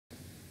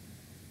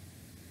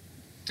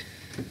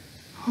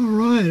All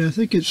right, I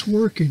think it's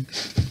working.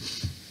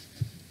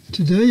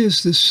 Today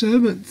is the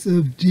 7th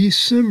of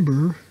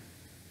December,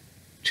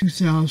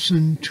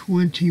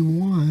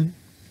 2021.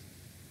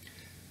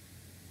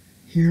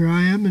 Here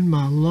I am in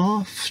my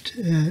loft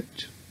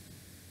at,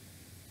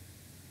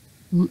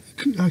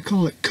 I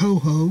call it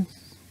Coho.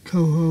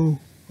 Coho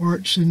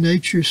Arts and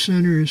Nature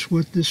Center is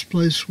what this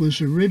place was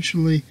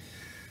originally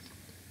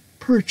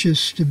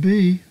purchased to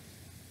be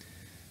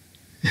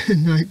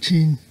in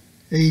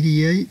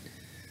 1988.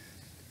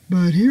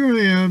 But here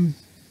I am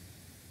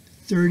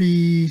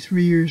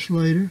 33 years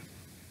later,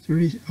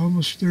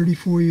 almost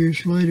 34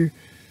 years later,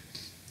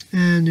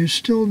 and there's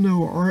still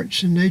no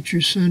Arts and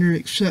Nature Center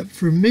except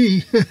for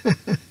me.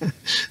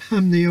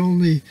 I'm the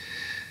only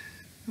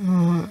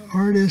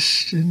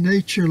artist and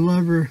nature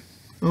lover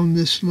on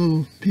this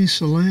little piece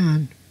of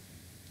land.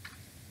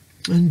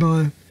 And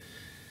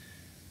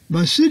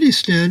by city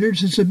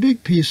standards, it's a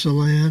big piece of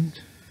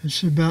land.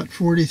 It's about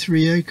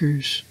 43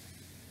 acres.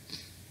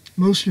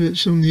 Most of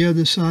it's on the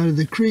other side of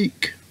the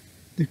creek,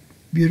 the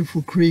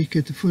beautiful creek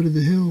at the foot of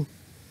the hill.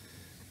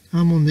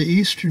 I'm on the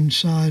eastern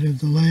side of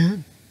the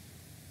land.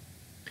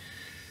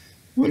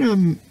 What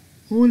I'm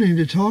wanting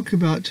to talk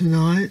about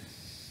tonight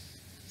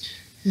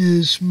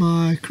is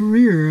my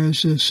career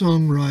as a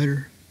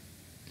songwriter.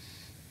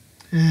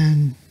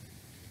 And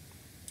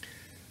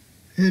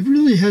it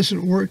really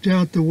hasn't worked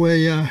out the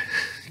way I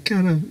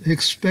kind of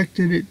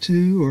expected it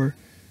to or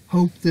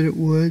hoped that it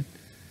would.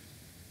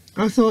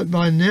 I thought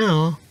by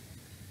now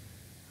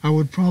I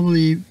would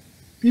probably,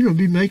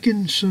 be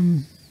making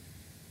some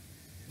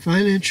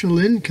financial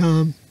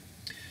income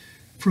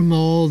from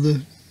all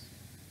the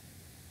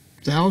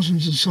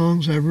thousands of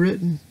songs I've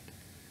written.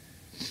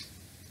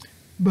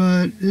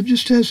 But it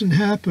just hasn't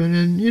happened.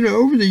 And,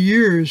 over the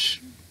years,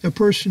 a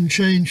person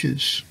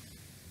changes.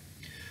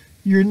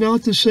 You're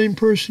not the same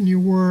person you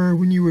were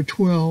when you were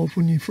 12,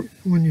 when you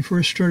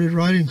first started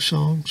writing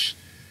songs,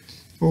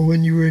 or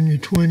when you were in your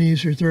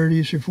 20s or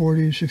 30s or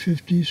 40s or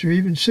 50s or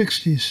even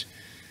 60s.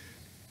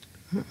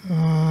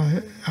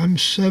 I'm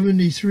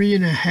 73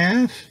 and a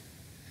half,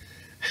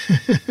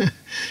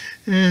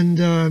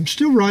 and I'm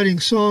still writing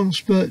songs,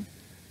 but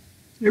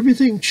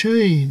everything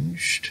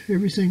changed.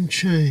 Everything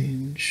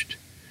changed.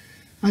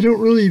 I don't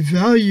really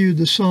value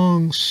the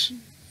songs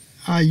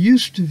I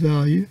used to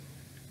value,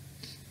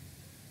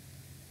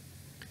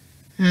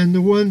 and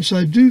the ones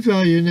I do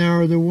value now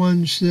are the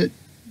ones that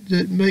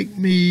make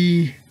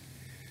me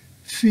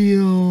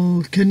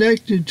feel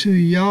connected to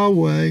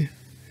Yahweh.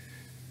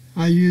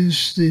 I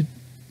use the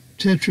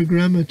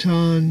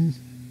Tetragrammaton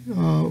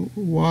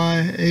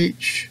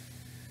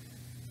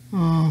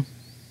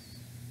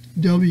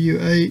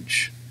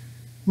YHWH,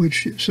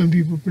 which some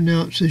people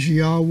pronounce as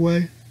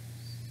Yahweh.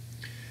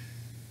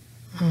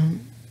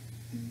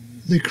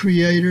 The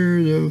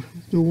Creator, the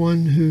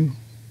one who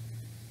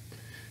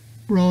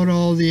brought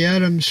all the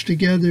atoms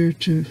together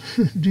to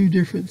do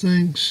different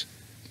things.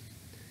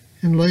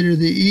 And later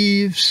the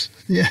Eves,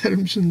 the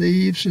atoms and the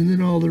Eves, and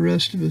then all the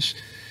rest of us.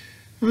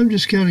 I'm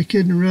just kind of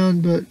kidding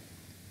around, but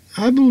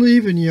I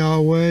believe in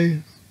Yahweh,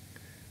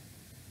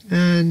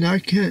 and I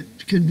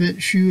can't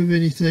convince you of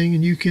anything,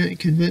 and you can't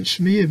convince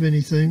me of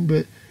anything,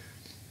 but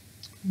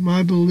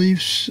my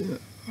beliefs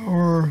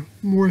are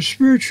more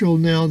spiritual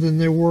now than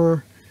they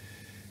were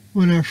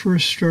when I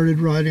first started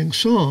writing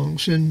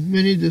songs. And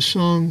many of the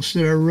songs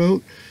that I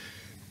wrote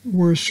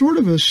were sort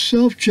of a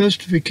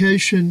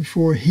self-justification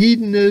for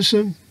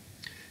hedonism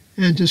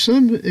and to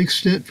some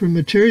extent for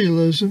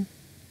materialism.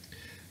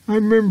 I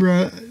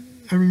remember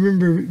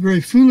very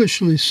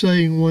foolishly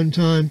saying one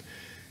time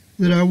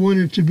that I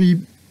wanted to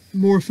be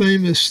more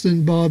famous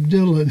than Bob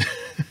Dylan,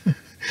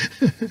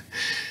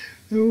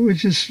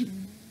 which is,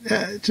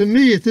 to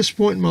me, at this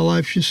point in my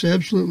life, just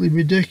absolutely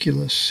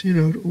ridiculous,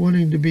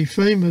 wanting to be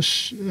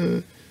famous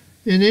in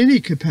any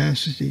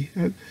capacity.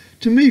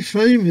 To me,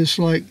 fame is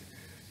like,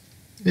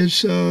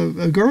 it's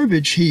a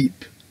garbage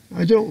heap.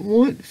 I don't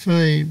want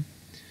fame.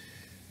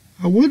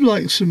 I would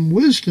like some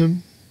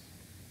wisdom.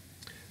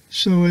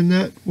 So in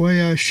that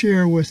way, I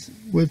share with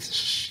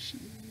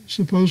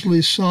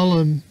supposedly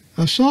Solomon,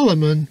 the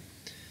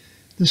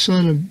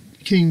son of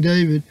King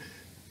David,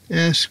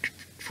 asked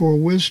for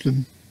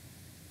wisdom.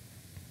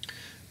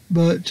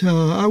 But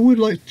I would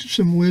like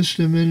some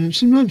wisdom, and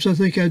sometimes I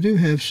think I do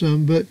have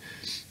some, but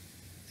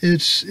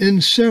it's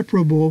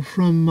inseparable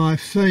from my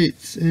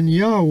faith in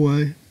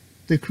Yahweh,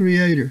 the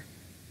Creator.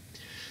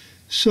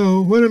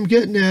 So what I'm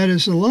getting at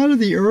is a lot of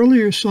the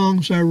earlier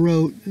songs I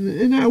wrote,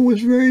 and I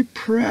was very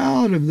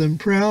proud of them,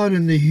 proud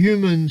in the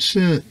human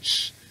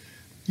sense,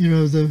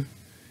 the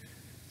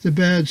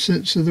bad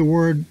sense of the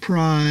word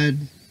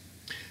pride.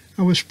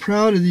 I was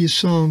proud of these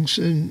songs,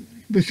 and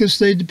because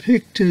they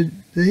depicted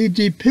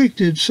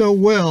so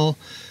well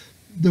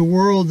the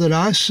world that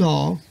I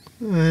saw,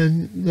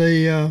 and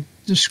they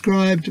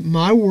described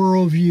my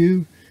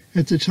worldview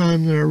at the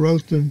time that I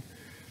wrote them.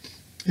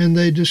 And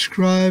they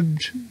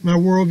described my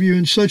worldview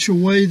in such a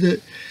way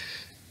that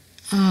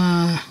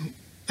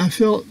I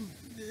felt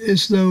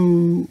as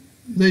though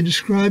they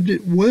described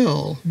it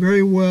well,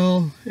 very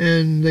well,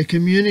 and they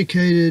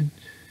communicated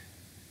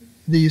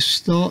these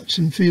thoughts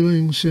and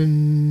feelings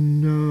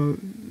and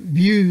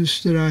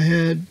views that I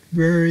had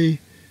very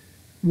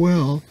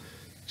well.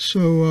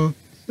 So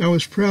I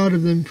was proud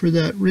of them for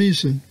that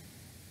reason.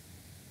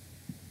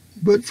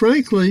 But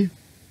frankly,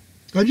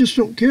 I just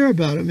don't care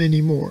about them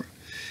anymore.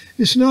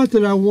 It's not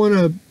that I want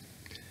to,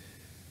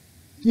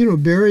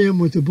 bury them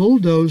with a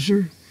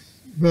bulldozer,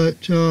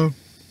 but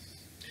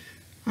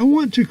I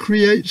want to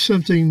create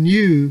something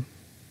new,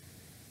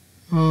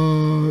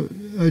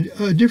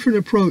 a different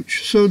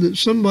approach, so that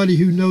somebody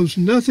who knows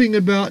nothing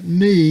about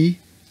me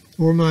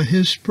or my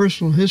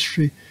personal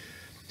history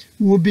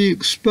will be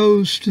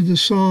exposed to the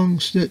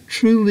songs that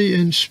truly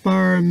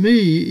inspire me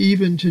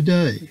even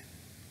today.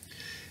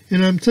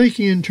 And I'm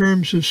thinking in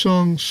terms of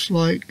songs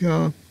like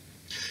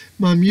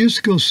my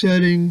musical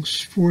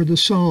settings for the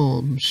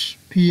Psalms,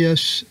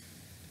 Psalms,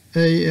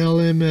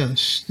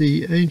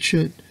 the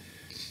ancient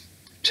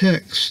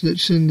text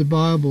that's in the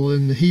Bible,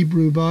 in the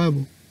Hebrew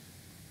Bible.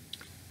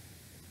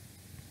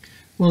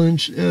 Well, in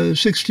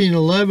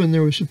 1611,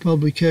 there was a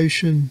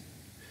publication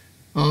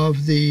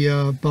of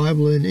the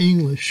Bible in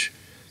English,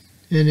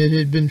 and it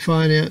had been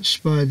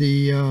financed by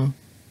the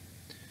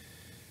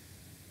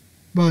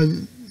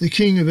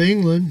King of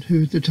England,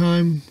 who at the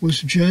time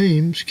was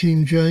James,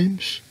 King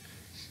James,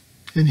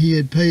 and he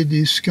had paid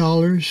these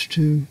scholars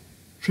to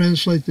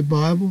translate the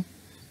Bible.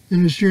 And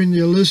it was during the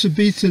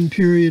Elizabethan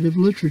period of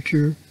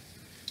literature,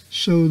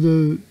 so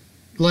the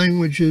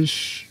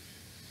language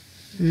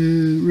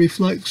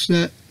reflects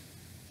that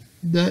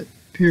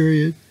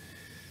period.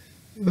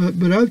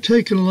 But I've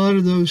taken a lot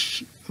of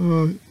those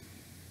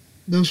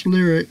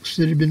lyrics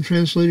that had been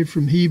translated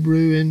from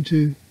Hebrew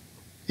into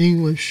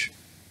English,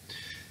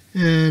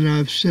 and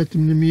I've set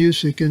them to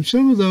music. And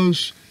some of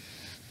those,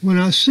 when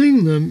I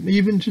sing them,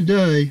 even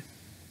today,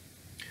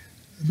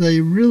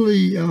 they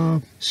really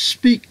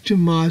speak to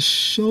my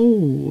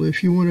soul,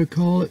 if you want to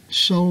call it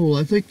soul.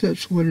 I think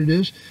that's what it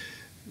is,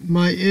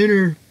 my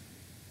inner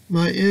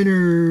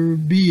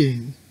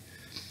being.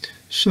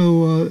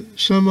 So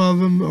some of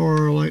them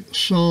are like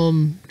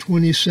Psalm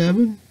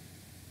 27,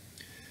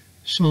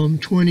 Psalm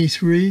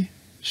 23,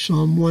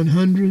 Psalm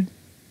 100,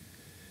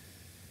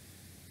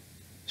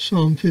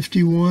 Psalm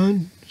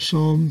 51,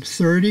 Psalm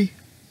 30,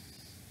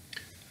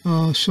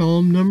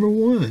 Psalm number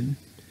 1,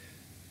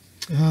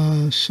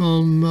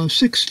 Psalm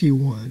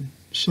 61,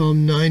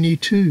 Psalm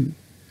 92,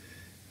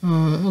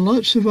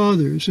 lots of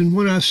others. And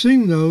when I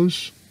sing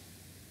those,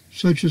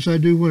 such as I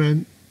do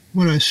when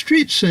I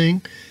street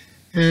sing,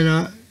 and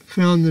I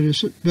found that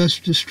it's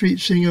best to street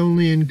sing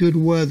only in good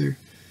weather,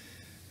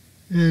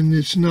 and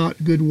it's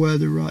not good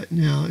weather right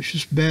now. It's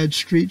just bad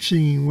street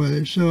singing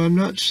weather. So I'm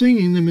not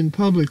singing them in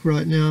public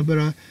right now,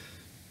 but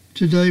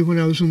today when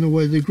I was on the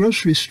way to the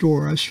grocery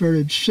store, I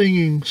started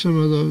singing some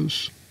of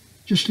those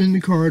just in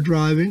the car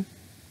driving.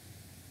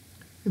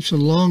 It's a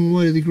long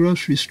way to the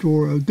grocery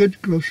store, a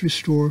good grocery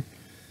store,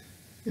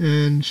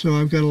 and so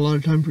I've got a lot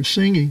of time for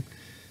singing.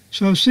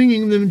 So I was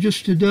singing them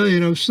just today,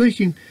 and I was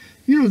thinking,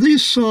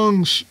 these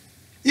songs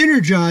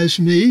energize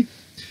me.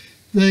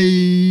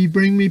 They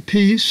bring me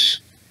peace.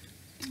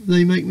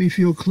 They make me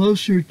feel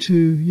closer to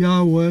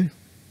Yahweh.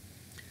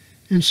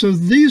 And so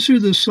these are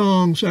the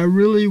songs I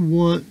really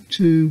want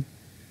to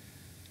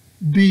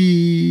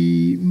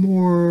be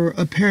more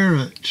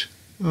apparent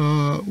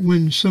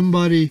when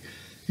somebody,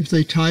 if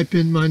they type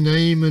in my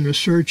name in a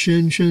search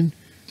engine,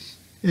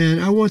 and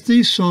I want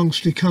these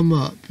songs to come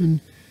up. And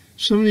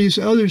some of these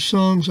other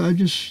songs,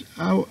 it's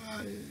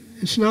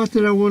not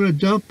that I want to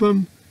dump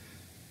them,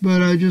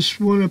 but I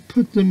just want to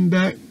put them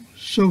back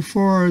so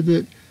far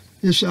that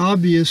it's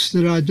obvious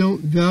that I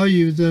don't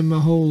value them a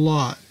whole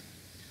lot.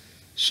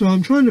 So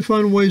I'm trying to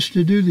find ways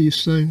to do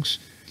these things.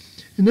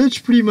 And that's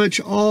pretty much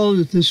all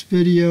that this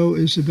video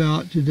is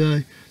about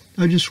today.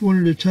 I just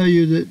wanted to tell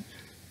you that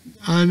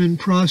I'm in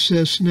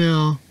process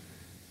now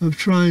of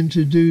trying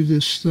to do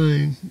this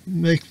thing,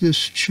 make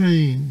this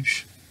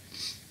change.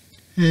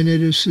 And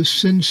it is a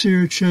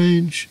sincere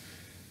change.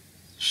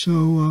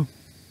 So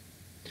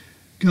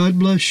God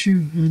bless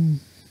you, and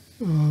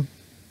I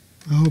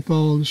hope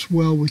all is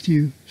well with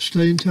you.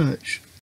 Stay in touch.